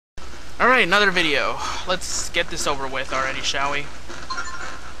Alright, another video. Let's get this over with already, shall we?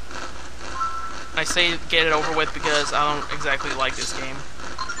 I say get it over with because I don't exactly like this game.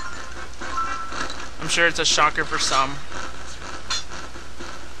 I'm sure it's a shocker for some,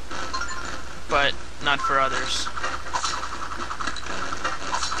 but not for others.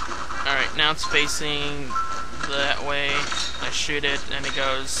 Alright, now it's facing that way. I shoot it, and it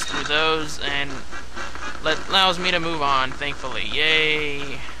goes through those, and allows me to move on, thankfully.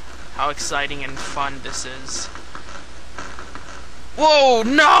 Yay! How exciting and fun this is. Whoa!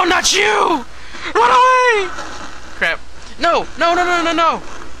 No, not you! Run away! Crap. No! No, no, no, no, no!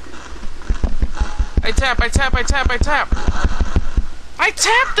 I tap. I tapped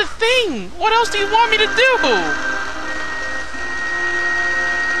the thing! What else do you want me to do?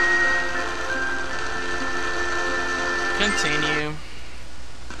 Continue.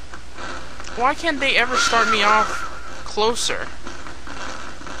 Why can't they ever start me off closer?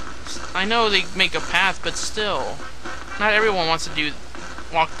 I know they make a path, but still. Not everyone wants to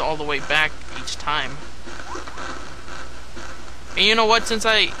walk all the way back each time. And you know what?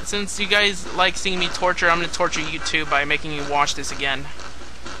 Since you guys like seeing me torture, I'm gonna torture you too by making you watch this again.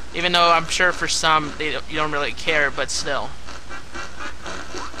 Even though I'm sure for some you don't really care, but still.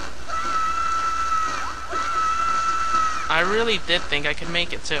 I really did think I could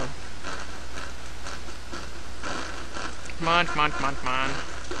make it too. Come on, come on, come on, come on.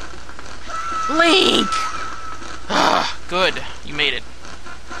 Link! Ah, good. You made it.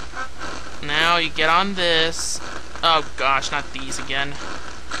 Now you get on this. Oh gosh, not these again.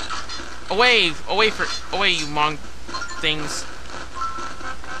 Away! Away, you mong things.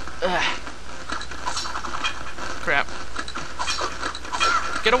 Ugh. Crap.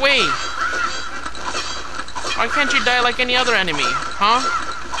 Get away! Why can't you die like any other enemy? Huh?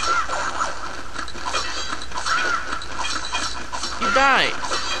 You die.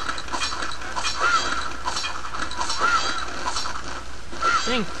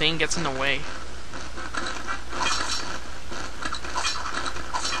 Thing gets in the way.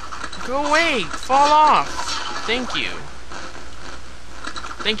 Go away! Fall off! Thank you.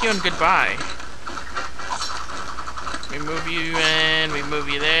 Thank you and goodbye. We move you and we move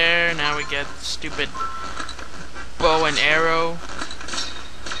you there. Now we get stupid bow and arrow.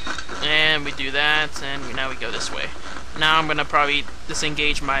 And we do that, and now we go this way. Now I'm gonna probably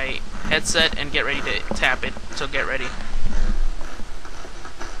disengage my headset and get ready to tap it. So get ready.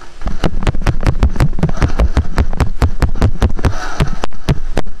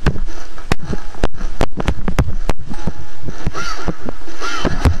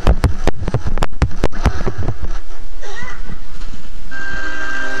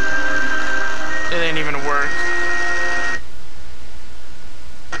 It didn't even work.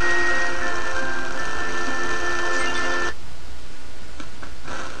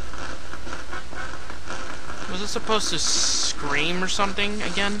 Was it supposed to scream or something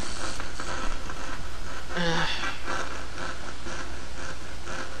again?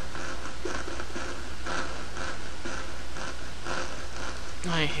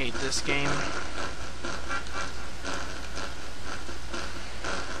 I hate this game.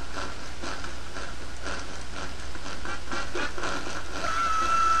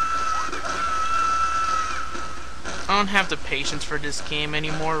 I don't have the patience for this game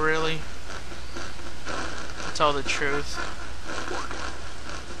anymore, really. To tell the truth.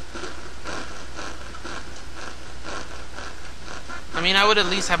 I mean, I would at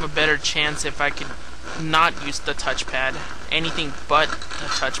least have a better chance if I could not use the touchpad. Anything but the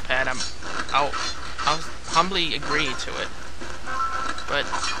touchpad, I'll humbly agree to it. But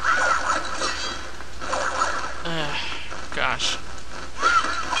gosh.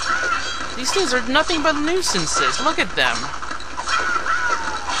 These things are nothing but nuisances. Look at them.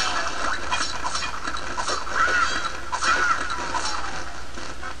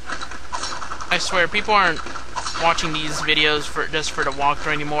 I swear, people aren't watching these videos just for the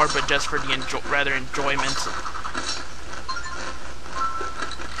walkthrough anymore, but just for the enjoyment.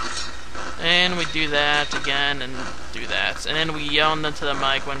 And we do that again, and do that. And then we yell into the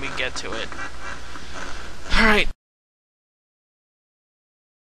mic when we get to it. Alright.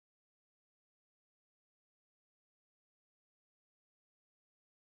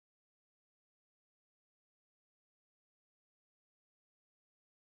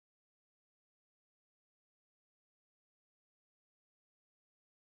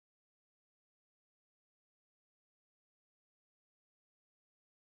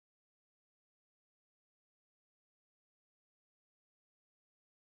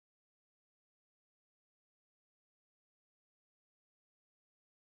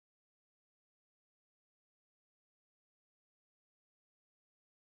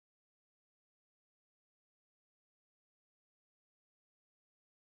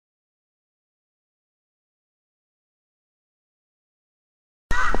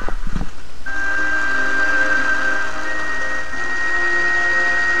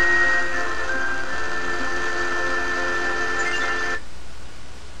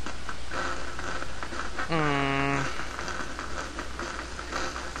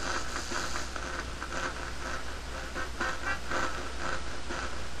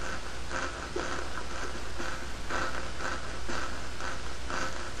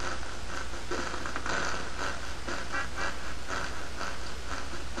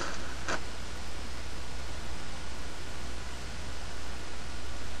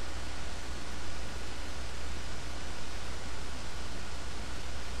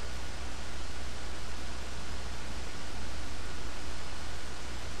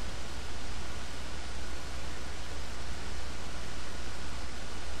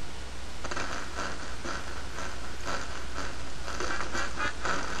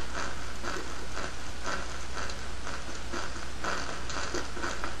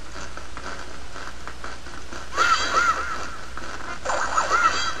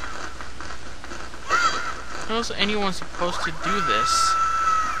 How is anyone supposed to do this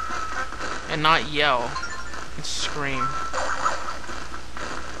and not yell and scream?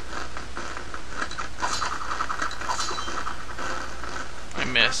 I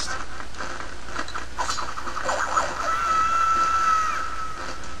missed.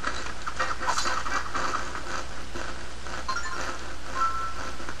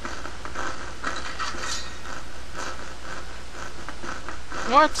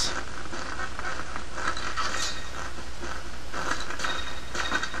 What?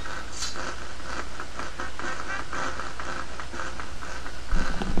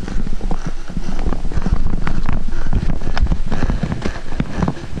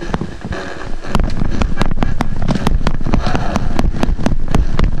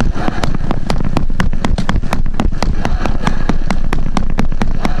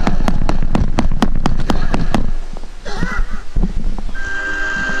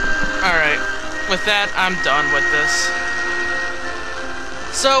 With that, I'm done with this.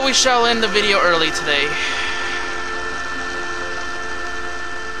 So we shall end the video early today.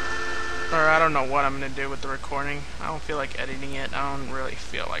 Or I don't know what I'm gonna do with the recording. I don't feel like editing it. I don't really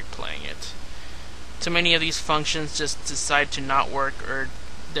feel like playing it. Too many of these functions just decide to not work, or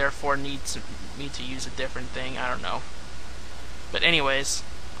therefore needs me to use a different thing. I don't know. But anyways,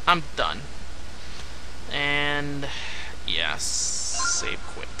 I'm done. And yes, save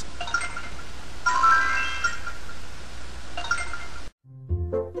quit.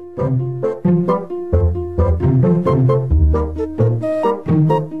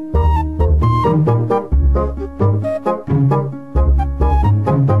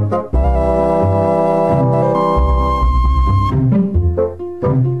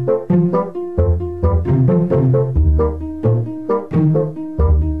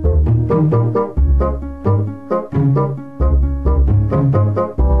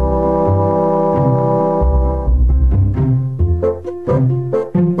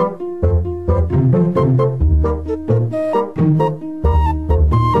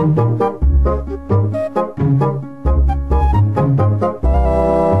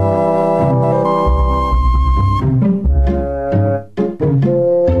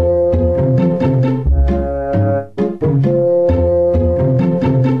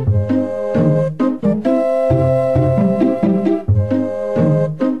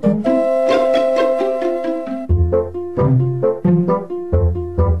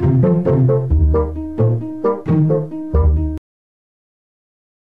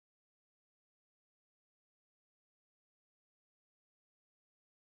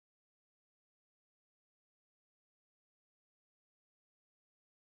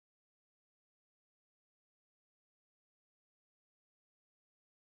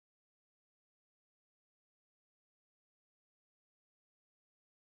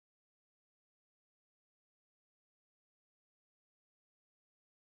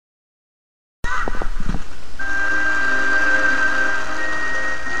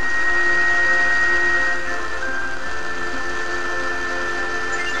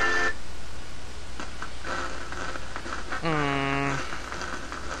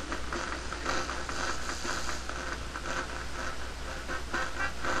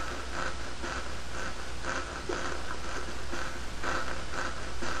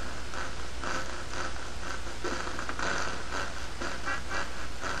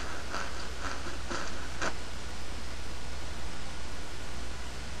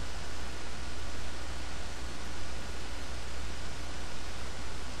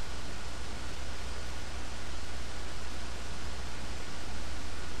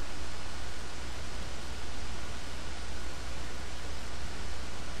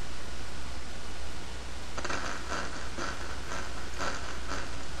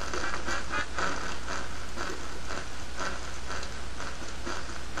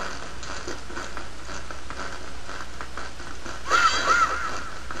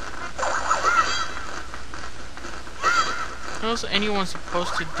 How is anyone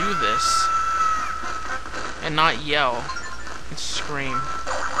supposed to do this and not yell and scream?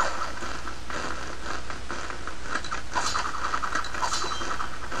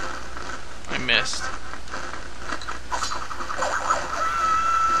 I missed.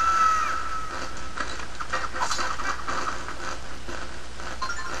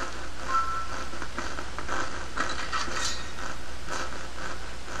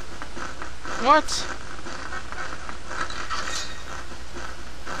 What?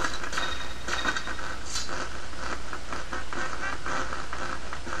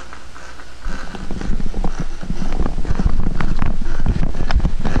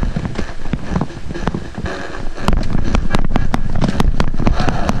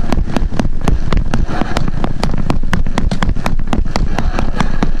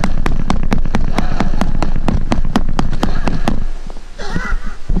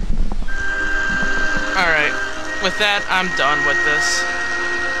 that, I'm done with this.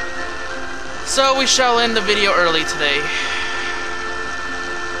 So we shall end the video early today.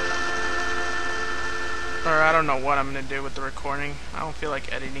 Or I don't know what I'm gonna do with the recording. I don't feel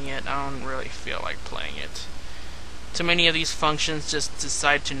like editing it. I don't really feel like playing it. Too many of these functions just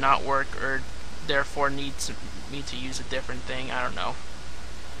decide to not work, or therefore me to use a different thing. I don't know.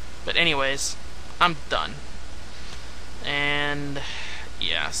 But anyways, I'm done. And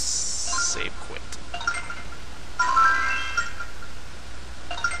yes, save quit.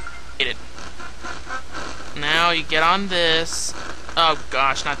 It. Now you get on this. Oh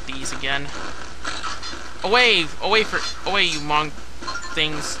gosh, not these again. Away, you monk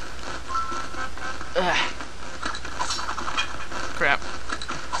things. Ugh. Crap.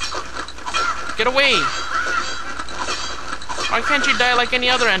 Get away! Why can't you die like any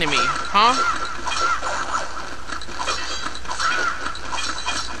other enemy, huh?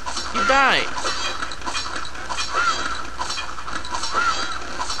 You die.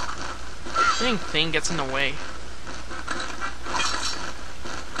 Dang thing gets in the way.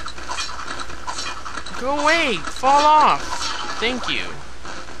 Go away! Fall off! Thank you.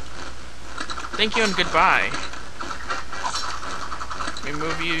 Thank you and goodbye. We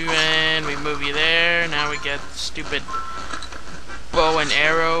move you and we move you there. Now we get stupid bow and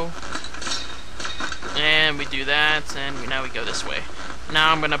arrow. And we do that, and now we go this way.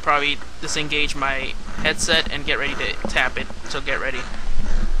 Now I'm gonna probably disengage my headset and get ready to tap it. So get ready.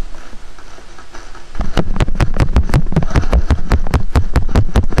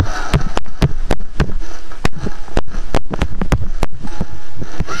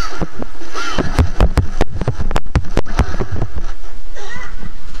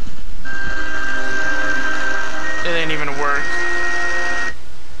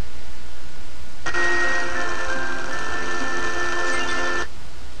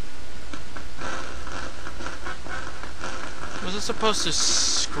 Was it supposed to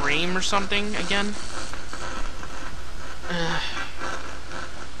scream or something again?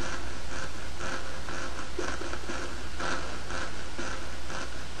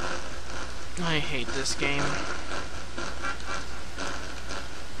 I hate this game.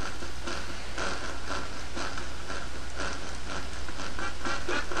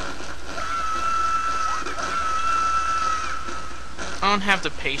 I don't have the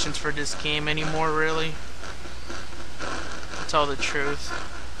patience for this game anymore, really. To tell the truth.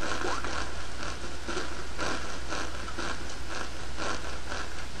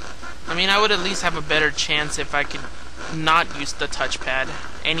 I mean, I would at least have a better chance if I could not use the touchpad.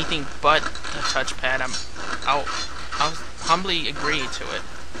 Anything but the touchpad, I'll humbly agree to it.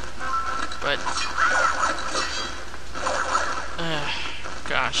 But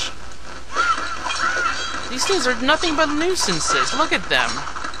gosh. These things are nothing but nuisances. Look at them.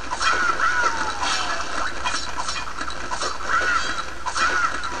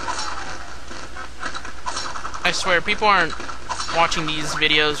 I swear, people aren't watching these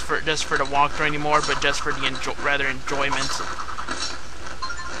videos just for the walkthrough anymore, but just for the enjoyment.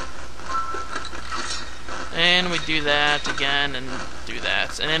 And we do that again, and do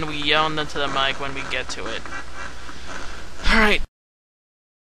that. And then we yell into the mic when we get to it. Alright.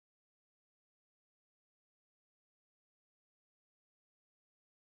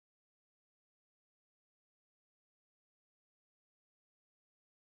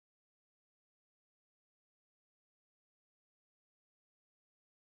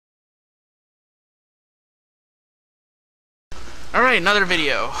 Alright, another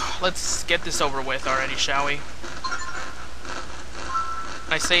video. Let's get this over with already, shall we?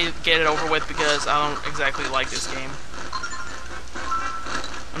 I say get it over with because I don't exactly like this game.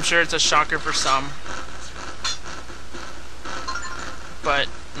 I'm sure it's a shocker for some, but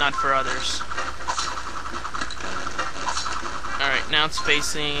not for others. Alright, now it's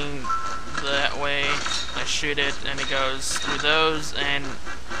facing that way. I shoot it, and it goes through those, and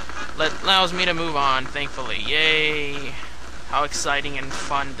allows me to move on, thankfully. Yay! How exciting and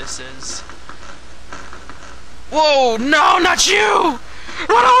fun this is. Whoa! No, not you!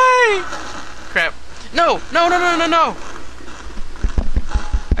 Run away! Crap. No! No, no, no, no, no!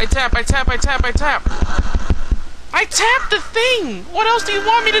 I tap. I tap the thing! What else do you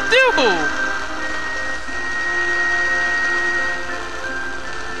want me to do?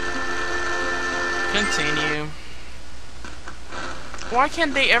 Continue. Why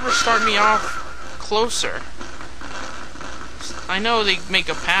can't they ever start me off closer? I know they make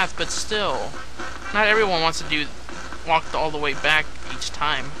a path, but still. Not everyone wants to walk all the way back each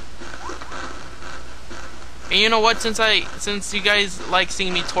time. And you know what? Since you guys like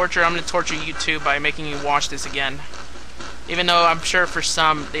seeing me torture, I'm gonna torture you too by making you watch this again. Even though I'm sure for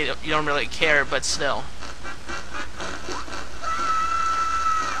some you don't really care, but still.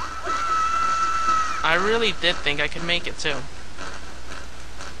 I really did think I could make it, too.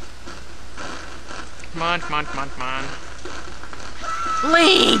 Come on, come on, come on, come on.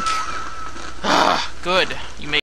 Link! Good. You made